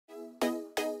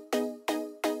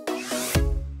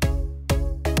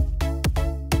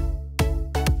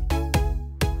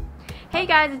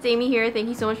guys, it's Amy here. Thank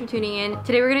you so much for tuning in.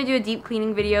 Today we're gonna do a deep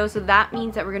cleaning video, so that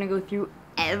means that we're gonna go through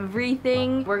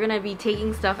everything. We're gonna be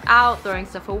taking stuff out, throwing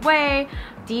stuff away,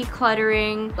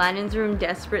 decluttering. Landon's room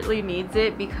desperately needs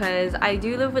it because I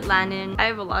do live with Landon. I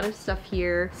have a lot of stuff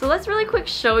here. So let's really quick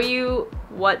show you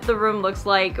what the room looks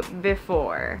like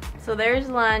before. So there's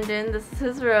Landon, this is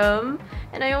his room,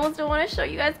 and I almost don't want to show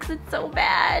you guys because it's so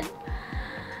bad.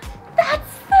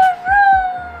 That's the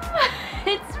room!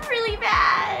 It's really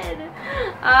bad.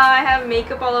 I have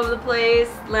makeup all over the place.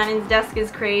 Landon's desk is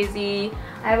crazy.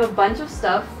 I have a bunch of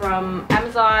stuff from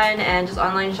Amazon and just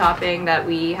online shopping that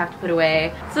we have to put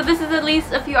away. So this is at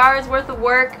least a few hours worth of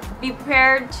work. Be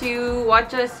prepared to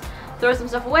watch us throw some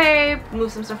stuff away,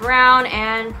 move some stuff around,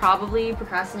 and probably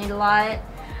procrastinate a lot.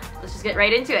 Let's just get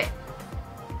right into it.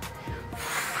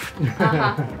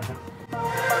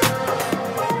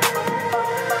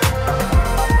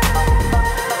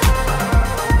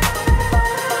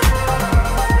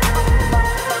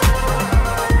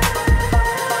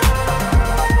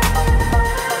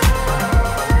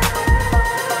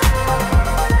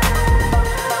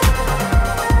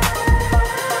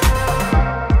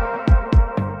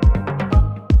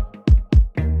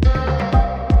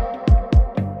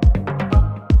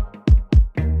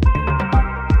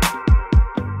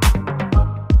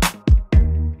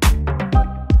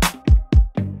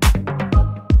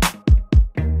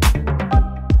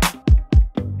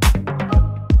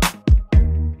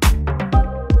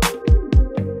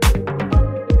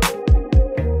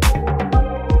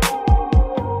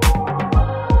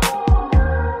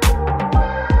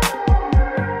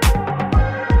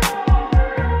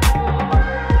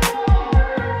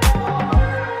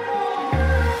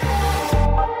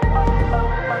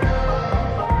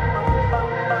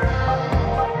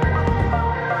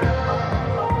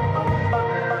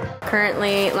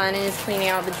 Currently, Landon is cleaning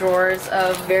out the drawers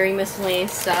of very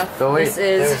miscellaneous stuff. Oh wait,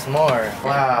 there's more.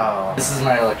 Wow. This is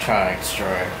my electronics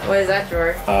drawer. What is that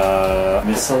drawer?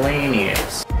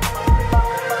 Miscellaneous.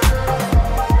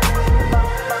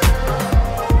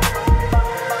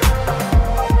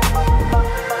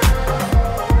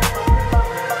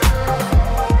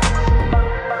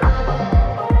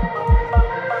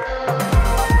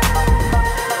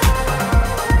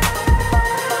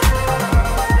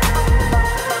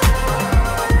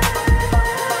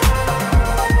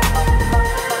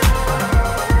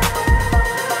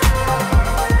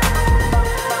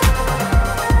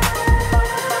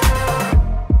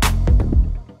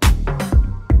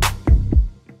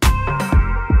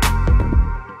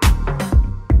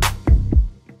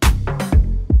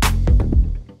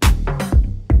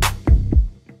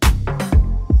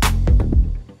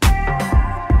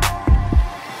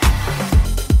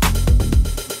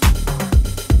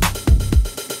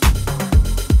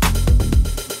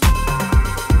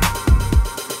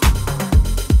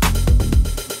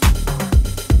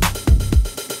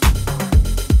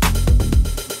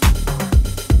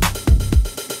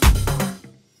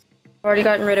 I've already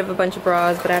gotten rid of a bunch of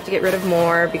bras, but I have to get rid of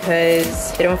more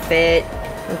because they don't fit.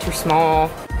 I'm too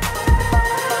small.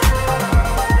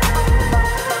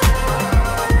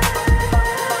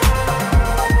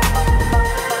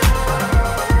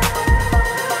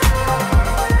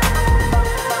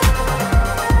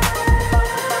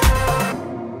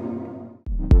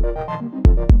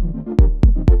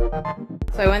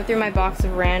 So I went through my box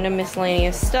of random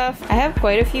miscellaneous stuff. I have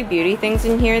quite a few beauty things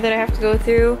in here that I have to go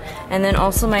through. And then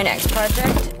also my next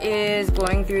project is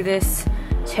going through this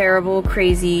terrible,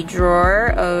 crazy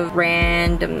drawer of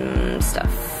random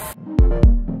stuff.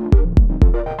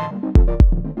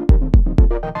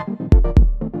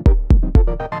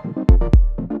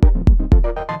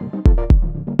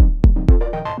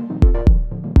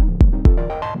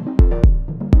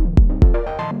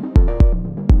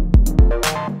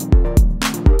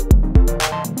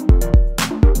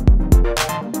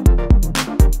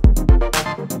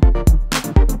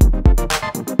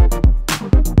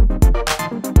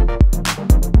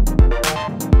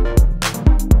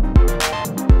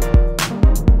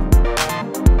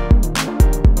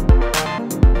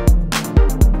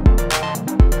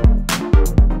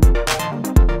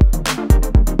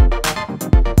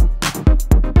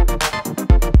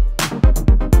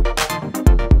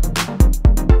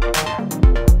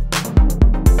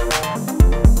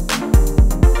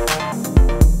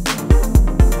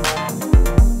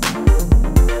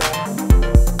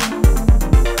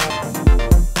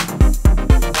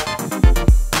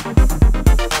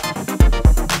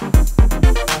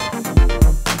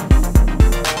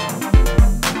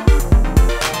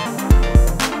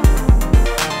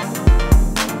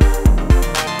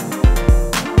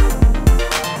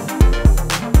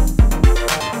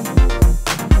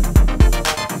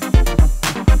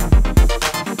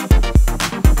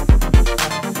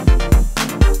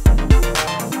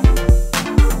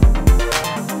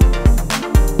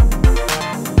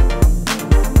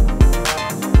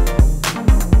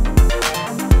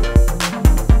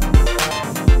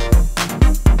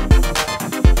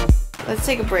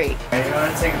 take a break. Hey, you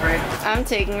wanna take a break? I'm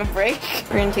taking a break.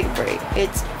 We're gonna take a break.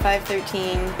 It's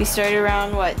 5:13. We started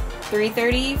around what?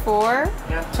 3:30, 4?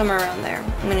 Yeah. Somewhere around there.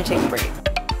 I'm gonna take a break.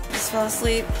 Just fell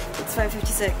asleep. It's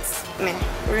 5:56. Meh.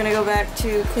 We're gonna go back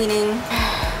to cleaning.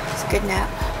 It's a good nap.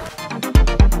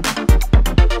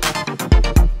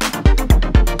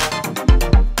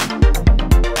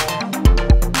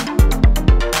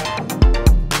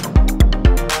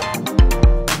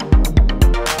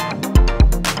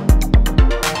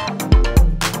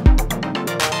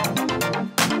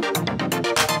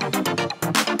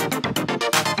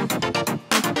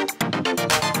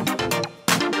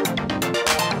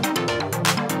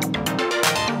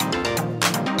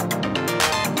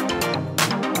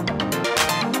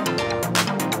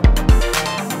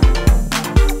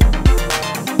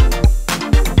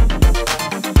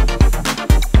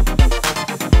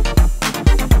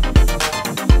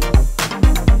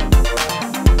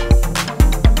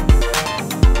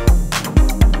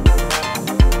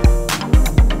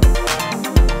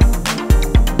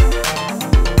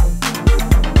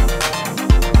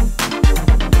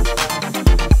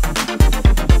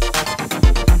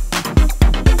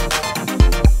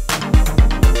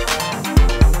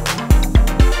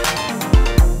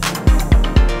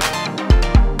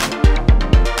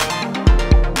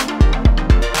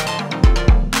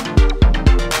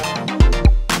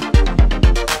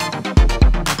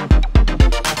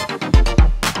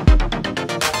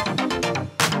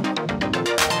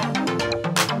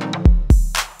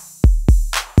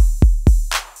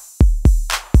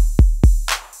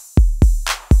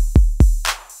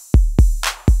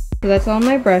 So that's all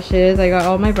my brushes. I got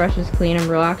all my brushes clean. I'm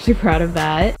real actually proud of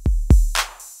that.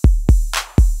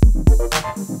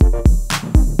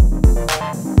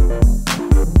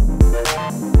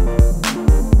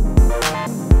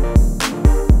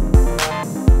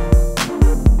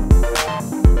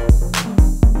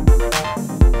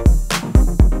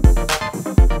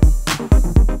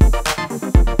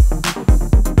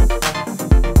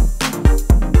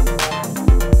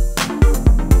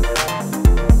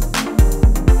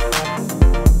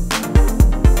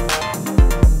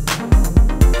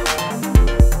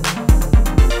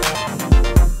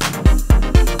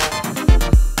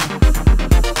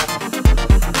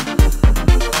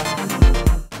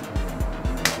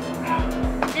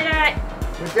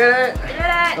 We did it! We did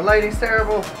it! The lighting's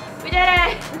terrible. We did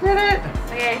it! We did it!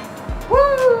 Okay.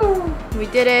 Woo! We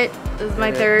did it. This is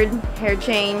my third hair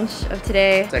change of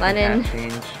today. Second hat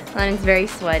change. Lennon's very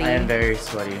sweaty. I am very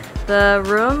sweaty. The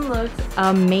room looks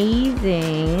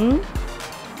amazing.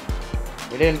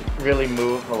 We didn't really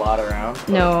move a lot around.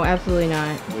 No, absolutely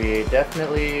not. We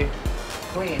definitely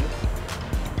cleaned.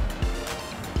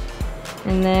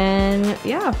 And then,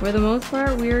 yeah, for the most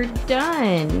part, we're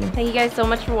done. Thank you guys so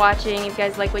much for watching. If you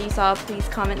guys like what you saw, please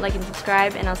comment, like, and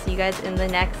subscribe. And I'll see you guys in the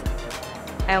next,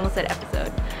 I almost said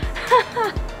episode.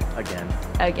 Again.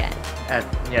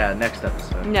 Yeah, next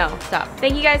episode. No, stop.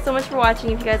 Thank you guys so much for watching.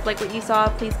 If you guys like what you saw,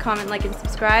 please comment, like, and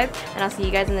subscribe. And I'll see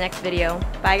you guys in the next video.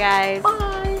 Bye, guys.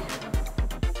 Bye.